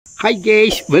Hi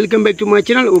guys, welcome back to my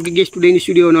channel. Okay guys, today in the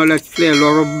studio now let's play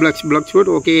Roblox Bloxfruits.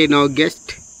 Okay, now guys,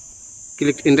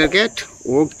 click enter cat.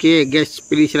 Okay guys,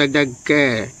 please select the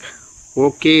cat.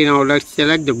 Okay, now let's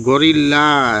select the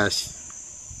gorillas.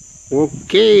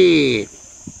 Okay,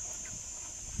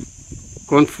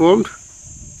 confirmed.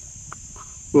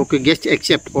 Okay guys,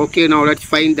 accept. Okay, now let's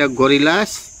find the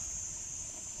gorillas.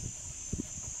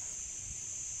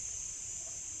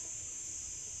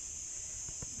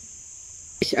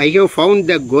 I have found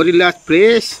the gorilla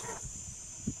place.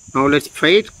 Now let's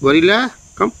fight gorilla.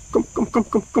 Come.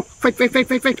 Fight.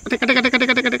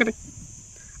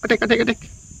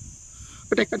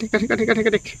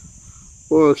 Attack.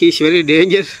 Oh, he's very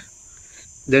dangerous.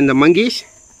 Then the monkeys.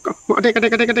 Come,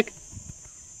 attack.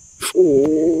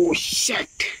 Oh, shit.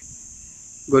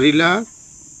 Gorilla.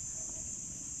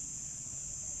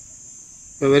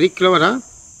 You're very clever, huh?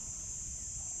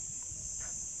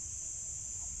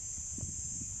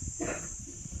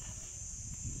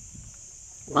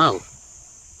 Wow.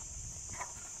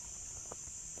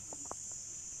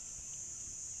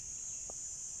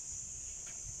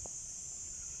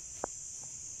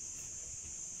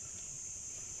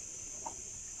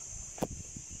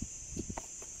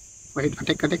 Wait,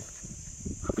 attack. Attack.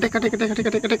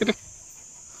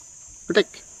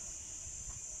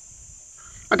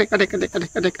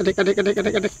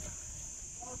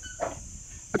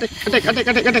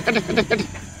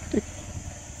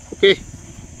 Okay,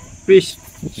 please.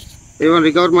 I want to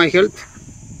recover my health.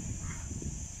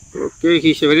 Okay,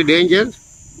 he's very dangerous.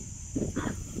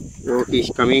 Oh, he's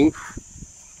coming.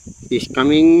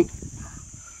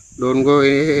 Don't go.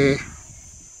 The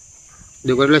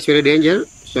gorilla is very dangerous,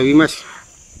 so we must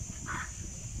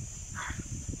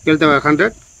kill the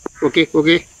 100. Okay.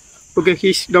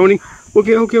 He's downing.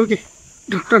 Okay. Run.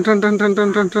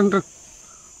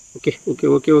 Okay.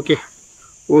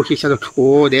 Oh, he's other.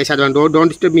 Oh, there's other one. Don't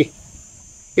disturb me.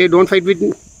 Hey, don't fight with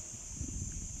me.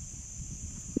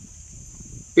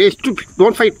 Hey, stupid.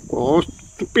 Don't fight. Oh,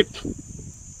 stupid.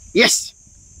 Yes.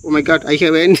 Oh my God, I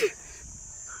have earned.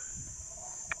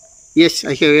 Yes,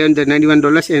 I have earned the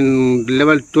 $91 and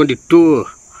level 22.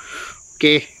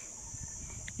 Okay.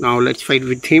 Now let's fight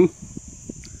with him.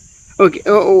 Okay.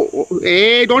 Oh.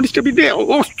 Hey, don't disturb me there.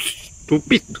 Oh,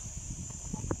 stupid.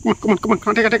 Come on.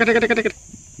 Attack.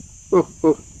 Oh.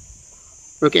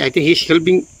 Okay, I think he's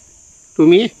helping to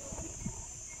me.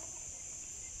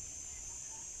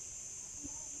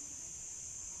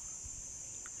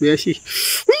 Where is he?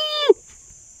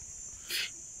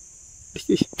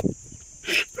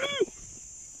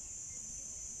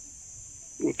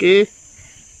 Okay.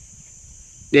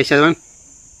 There's the other one.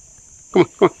 Come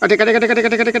on. Attack. Attack.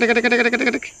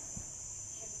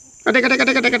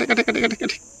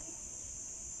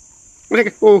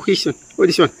 Oh, this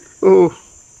one. Oh.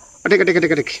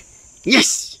 Attack.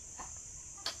 Yes.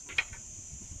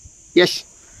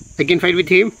 I can fight with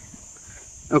him.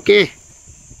 Okay.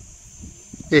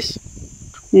 Yes.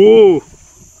 Oh,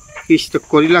 he's the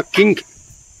gorilla king.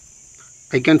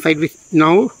 I can fight with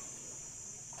now.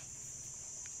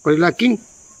 Gorilla king.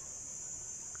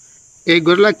 Hey,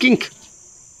 gorilla king.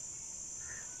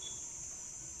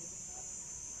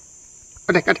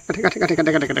 Attack.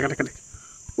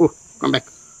 Oh, come back.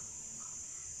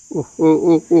 Oh.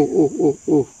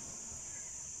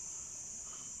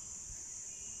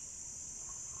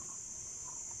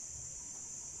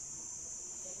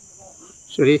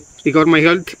 Sorry, recover my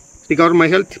health,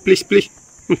 please.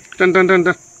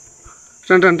 Run.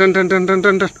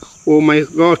 Oh my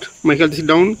God, my health is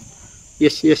down.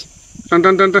 Yes. Run.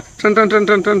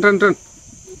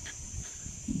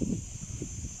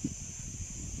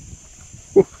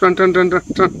 Oh, run.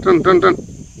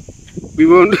 We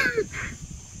won't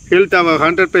health our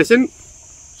 100%.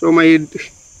 So my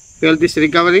health is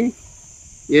recovering.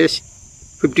 Yes,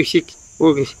 56.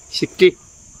 Okay, 60.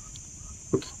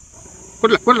 Okay.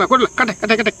 Good luck. Attack.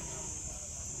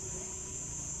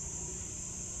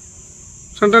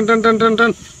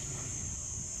 Run.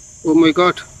 Oh my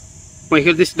God, my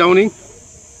health is downing.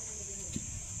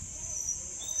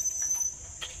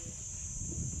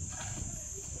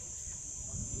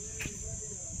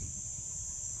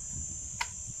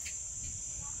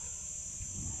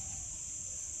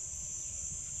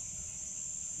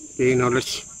 Okay, now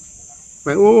let's.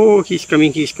 Oh, he's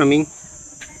coming. Attack.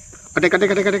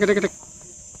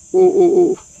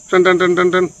 Oh. Run.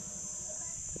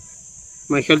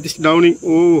 My health is downing.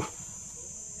 Oh.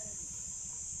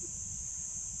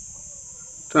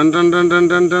 Run.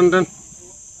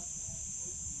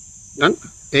 Done.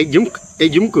 Hey, jump. Hey,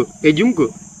 dumka.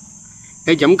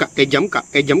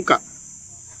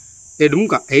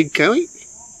 Hey, koi.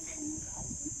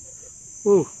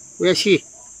 Oh. Where is she?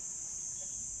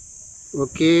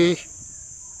 Okay.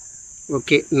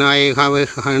 Okay, now I have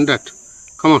 100.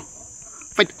 Come on.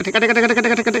 Fight. Attack, attack, attack, attack,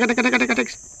 attack, attack, attack, attack, attack, attack.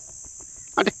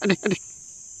 Attack, attack, attack.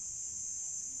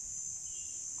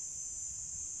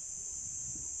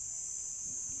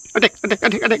 Attack, attack,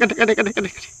 attack, attack, attack, attack, attack,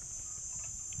 attack.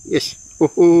 Yes. Oh,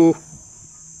 oh.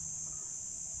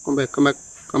 Come back, come back,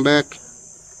 come back.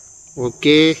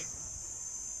 Okay.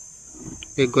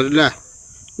 Hey, gorilla.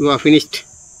 You are finished.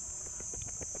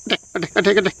 Attack, attack,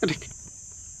 attack, attack, attack.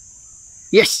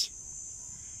 Yes.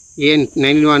 Yen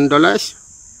 $91.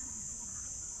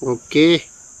 Okay.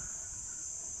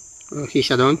 Oh, he's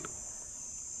down.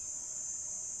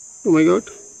 Oh my god.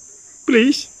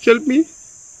 Please help me.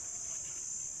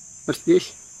 What's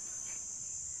this?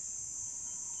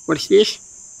 What is this?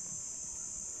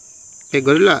 Hey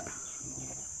gorilla.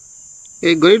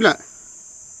 Hey gorilla.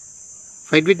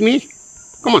 Fight with me.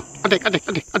 Come on. Attack, attack,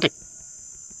 attack, attack.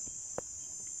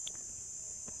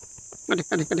 Attack,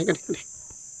 attack, attack, attack, attack.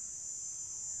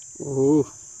 Oh.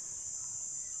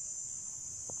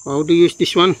 How to use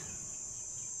this one?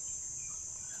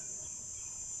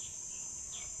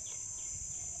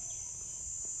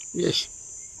 Yes.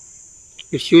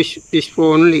 Let's use this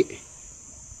for only.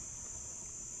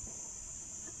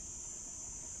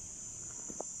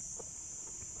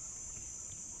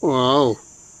 Wow.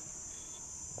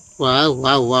 Wow,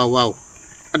 wow, wow, wow.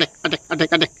 Attack, attack,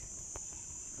 attack, attack.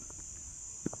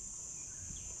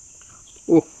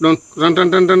 Oh, run, run,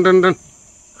 run, run, run, run, run.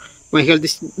 My health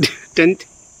is 10th.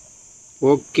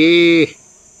 Okay.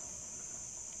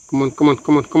 Come on, come on,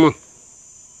 come on, come on.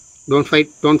 Don't fight,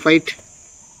 don't fight.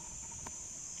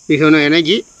 We have no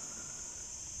energy.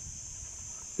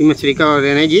 We must recover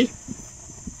energy.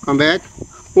 Come back.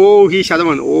 Oh, he's the other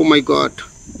one. Oh my god.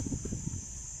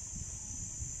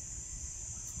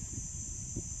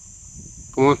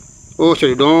 Come on. Oh,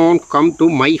 sorry. Don't come to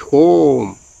my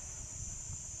home.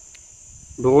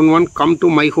 Don't want come to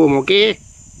my home, okay?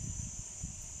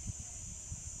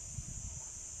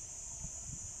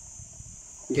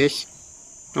 Yes.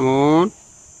 Come on.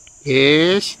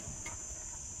 Yes.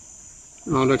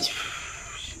 Now let's.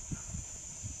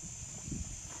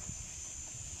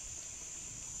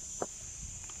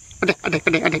 Attack, attack,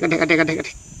 attack, attack, attack, attack, attack,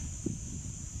 attack.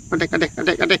 Attack, attack,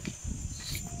 attack, attack.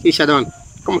 He's the other one.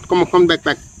 Come on, come on, come back,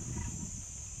 back.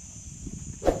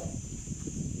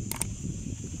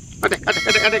 Attack, attack,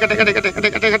 attack, attack, attack, attack, attack,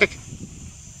 attack, attack, attack.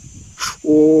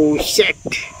 Oh shit.